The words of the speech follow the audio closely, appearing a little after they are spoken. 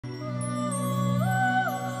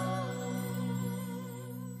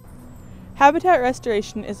Habitat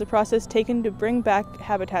restoration is a process taken to bring back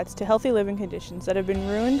habitats to healthy living conditions that have been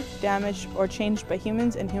ruined, damaged, or changed by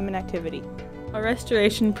humans and human activity. A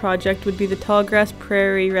restoration project would be the Tallgrass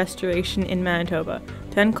Prairie Restoration in Manitoba,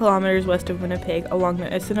 10 kilometers west of Winnipeg along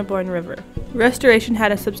the Assiniboine River. Restoration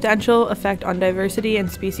had a substantial effect on diversity and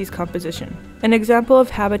species composition. An example of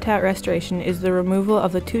habitat restoration is the removal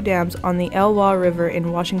of the 2 dams on the Elwha River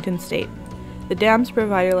in Washington state. The dams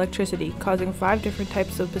provide electricity, causing 5 different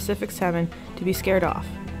types of Pacific salmon to be scared off.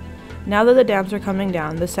 Now that the dams are coming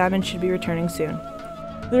down, the salmon should be returning soon.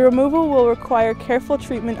 The removal will require careful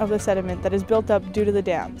treatment of the sediment that is built up due to the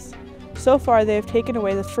dams. So far, they have taken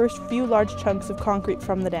away the first few large chunks of concrete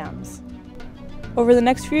from the dams. Over the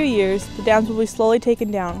next few years, the dams will be slowly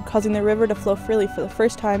taken down, causing the river to flow freely for the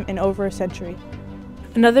first time in over a century.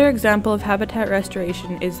 Another example of habitat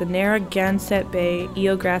restoration is the Narragansett Bay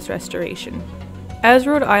eelgrass restoration. As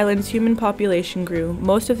Rhode Island's human population grew,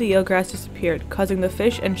 most of the eelgrass disappeared, causing the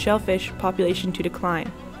fish and shellfish population to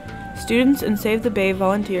decline. Students and Save the Bay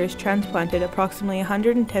volunteers transplanted approximately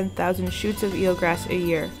 110,000 shoots of eelgrass a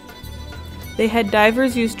year. They had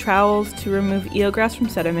divers use trowels to remove eelgrass from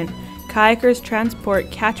sediment, kayakers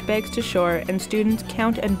transport catch bags to shore, and students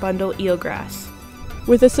count and bundle eelgrass.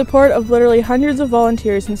 With the support of literally hundreds of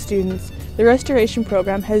volunteers and students, the restoration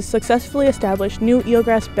program has successfully established new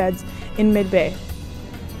eelgrass beds in mid-bay.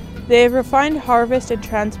 They have refined harvest and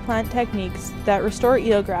transplant techniques that restore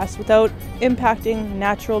eelgrass without impacting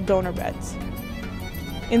natural donor beds.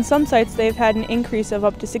 In some sites, they have had an increase of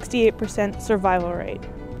up to 68% survival rate.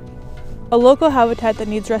 A local habitat that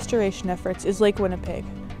needs restoration efforts is Lake Winnipeg.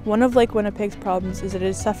 One of Lake Winnipeg's problems is that it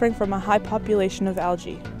is suffering from a high population of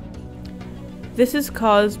algae. This is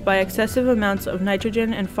caused by excessive amounts of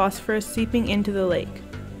nitrogen and phosphorus seeping into the lake.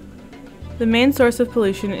 The main source of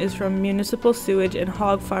pollution is from municipal sewage and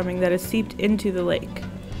hog farming that has seeped into the lake.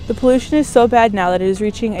 The pollution is so bad now that it is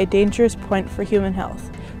reaching a dangerous point for human health.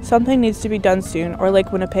 Something needs to be done soon, or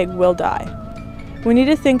Lake Winnipeg will die. We need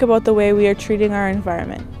to think about the way we are treating our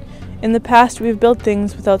environment. In the past, we've built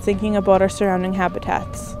things without thinking about our surrounding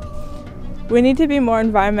habitats. We need to be more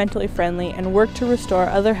environmentally friendly and work to restore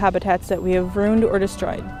other habitats that we have ruined or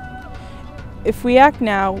destroyed. If we act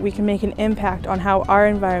now, we can make an impact on how our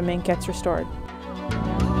environment gets restored.